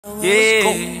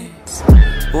Yeah.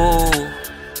 Oh.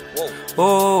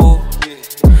 Oh.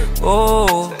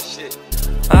 Oh.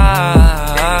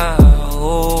 Ah.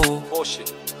 Oh.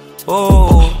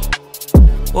 Oh.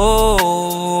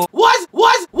 Oh. What's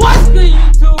good,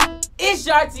 YouTube? It's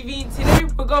JaTvYT, and today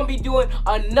we're gonna be doing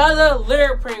another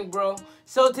lyric prank, bro.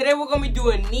 So today we're gonna be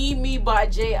doing "Need Me" by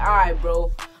J.I.,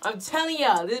 bro. I'm telling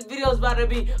y'all, this video is about to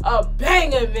be a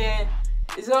banger, man.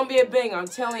 It's gonna be a banger, I'm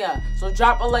telling y'all. So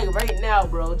drop a like right now,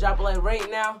 bro. Drop a like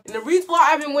right now. And the reason why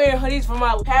I've been wearing hoodies for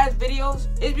my past videos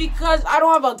is because I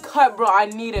don't have a cut, bro. I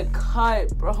need a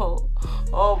cut, bro.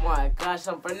 Oh my gosh.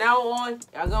 So from now on,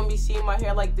 y'all gonna be seeing my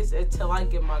hair like this until I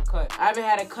get my cut. I haven't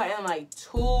had a cut in like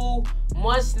 2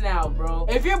 months now, bro.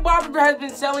 If your barber has been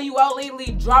selling you out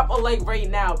lately, drop a like right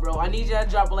now, bro. I need you to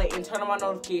drop a like and turn on my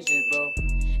notifications, bro.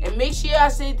 And make sure y'all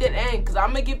say it to the end, because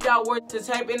I'm going to give y'all words to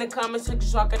type in the comment section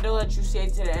so I can know that you say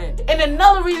it to the end. And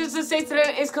another reason to say it to the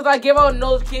end is because I give out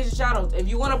notification shoutouts. If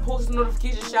you want to post a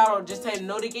notification shoutout, just type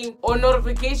Notigang or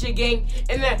Notification Gang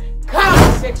in the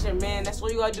comment section, man. That's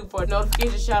what you got to do for a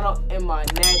notification shoutout in my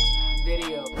next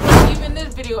video. Even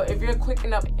this video, if you're quick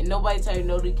enough and nobody tell you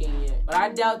Notigang yet. But I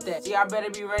doubt that. So y'all better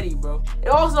be ready, bro. And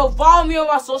also follow me on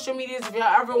my social medias if y'all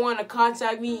ever want to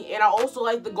contact me. And I also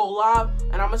like to go live.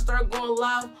 And I'm going to start going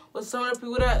live with some of the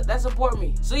people that support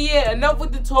me. So yeah, enough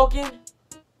with the talking.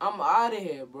 I'm out of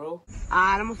here, bro.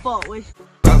 Alright, I'm a fault with.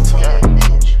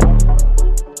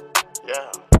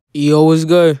 Yeah. Yo, what's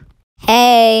good?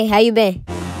 Hey, how you been?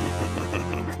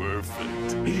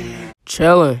 Perfect.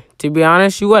 Chilling. To be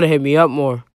honest, you gotta hit me up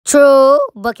more. True,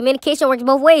 but communication works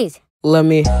both ways. Let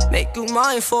me make you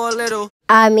mine for a little.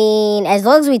 I mean, as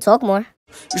long as we talk more.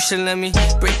 You should let me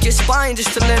break your spine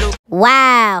just a little.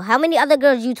 Wow, how many other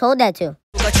girls you told that to?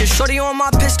 Got your shorty on my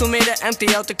pistol, made her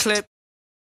empty out the clip.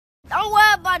 Don't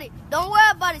worry about it. Don't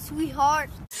worry about it, sweetheart.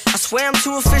 I swear I'm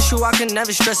too official, I can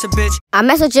never stress a bitch. I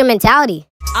mess with your mentality.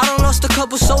 I done lost a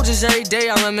couple soldiers every day,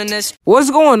 I reminisce. What's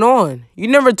going on? You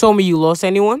never told me you lost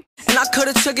anyone. And I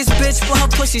could've took his bitch, but her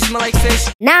pussy smell like fish.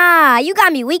 Nah, you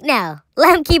got me weak now.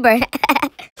 Let him keep her.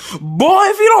 Boy,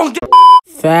 if you don't get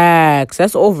facts,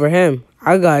 that's over him.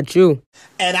 I got you.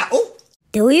 And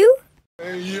Do you?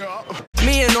 Yeah.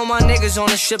 Me and all my niggas on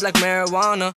the ship like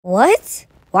marijuana. What?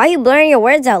 Why are you blurring your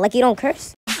words out like you don't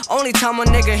curse? Only time a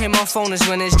nigga hit my phone is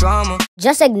when there's drama.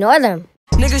 Just ignore them.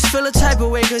 Niggas feel a type of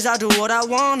way cause I do what I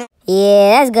wanna.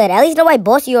 Yeah, that's good. At least nobody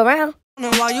boss you around.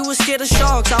 While you was scared of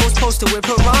sharks, I was posted with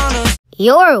piranhas.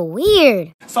 You're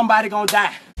weird. Somebody gonna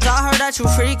die. I heard that you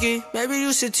freaky. Maybe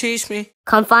you should teach me.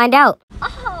 Come find out.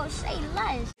 Oh, say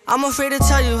less. I'm afraid to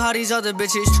tell you how these other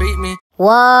bitches treat me.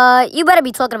 What? You better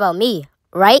be talking about me,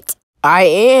 right? I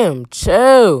am.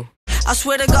 Chill. I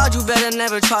swear to God, you better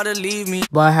never try to leave me.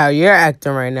 But how you're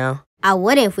acting right now? I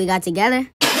wouldn't if we got together.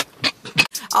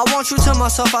 I want you to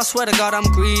myself, I swear to God, I'm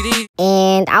greedy.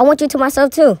 And I want you to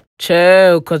myself too.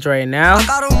 Chill, cause right now I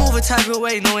gotta move a type of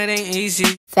way, no it ain't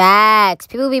easy. Facts,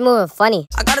 people be moving funny.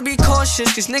 I gotta be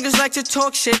cautious, cause niggas like to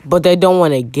talk shit, but they don't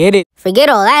wanna get it. Forget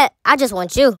all that, I just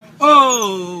want you.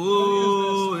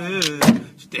 Oh, yeah.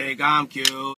 You think I'm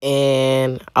cute.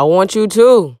 And I want you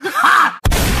too.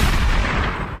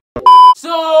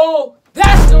 So,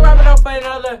 that's the wrap it up for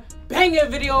another banger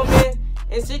video, man.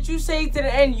 And since you say to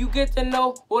the end, you get to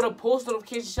know what a post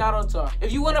notification shoutouts are.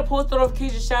 If you want to post a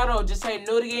notification shoutout, just type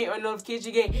Notigang or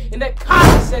Notification Gang in the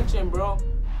comment section, bro.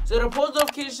 So the post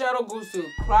notification shoutout goes to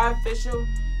Cry Official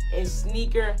and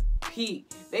Sneaker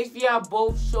Pete. Thanks for y'all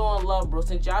both showing love, bro.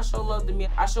 Since y'all show love to me,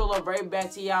 I show love right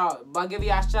back to y'all by giving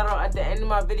y'all a shoutout at the end of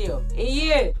my video. And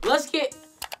yeah, let's get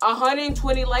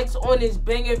 120 likes on this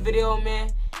banger video, man.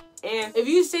 And if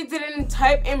you say to the end,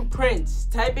 type in Prince.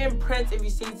 Type in Prince if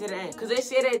you say to the end. Because they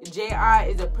say that J.I.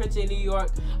 is a Prince in New York.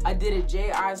 I did a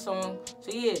J.I. song. So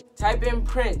yeah, type in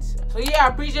Prince. So yeah, I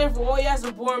appreciate it for all y'all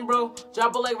supporting, bro.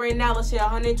 Drop a like right now. Let's hit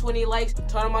 120 likes.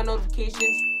 Turn on my notifications.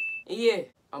 And yeah,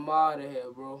 I'm out of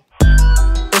here, bro.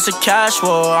 It's a cash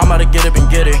war. I'm about to get up and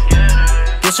get it.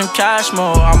 Get some cash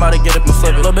more. I'm about to get up and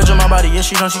flip it. Little bitch on my body, yeah,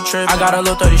 she don't, she trippin'. I got a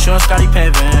little 30, she on Scotty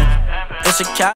Pimpin'. It's a cash.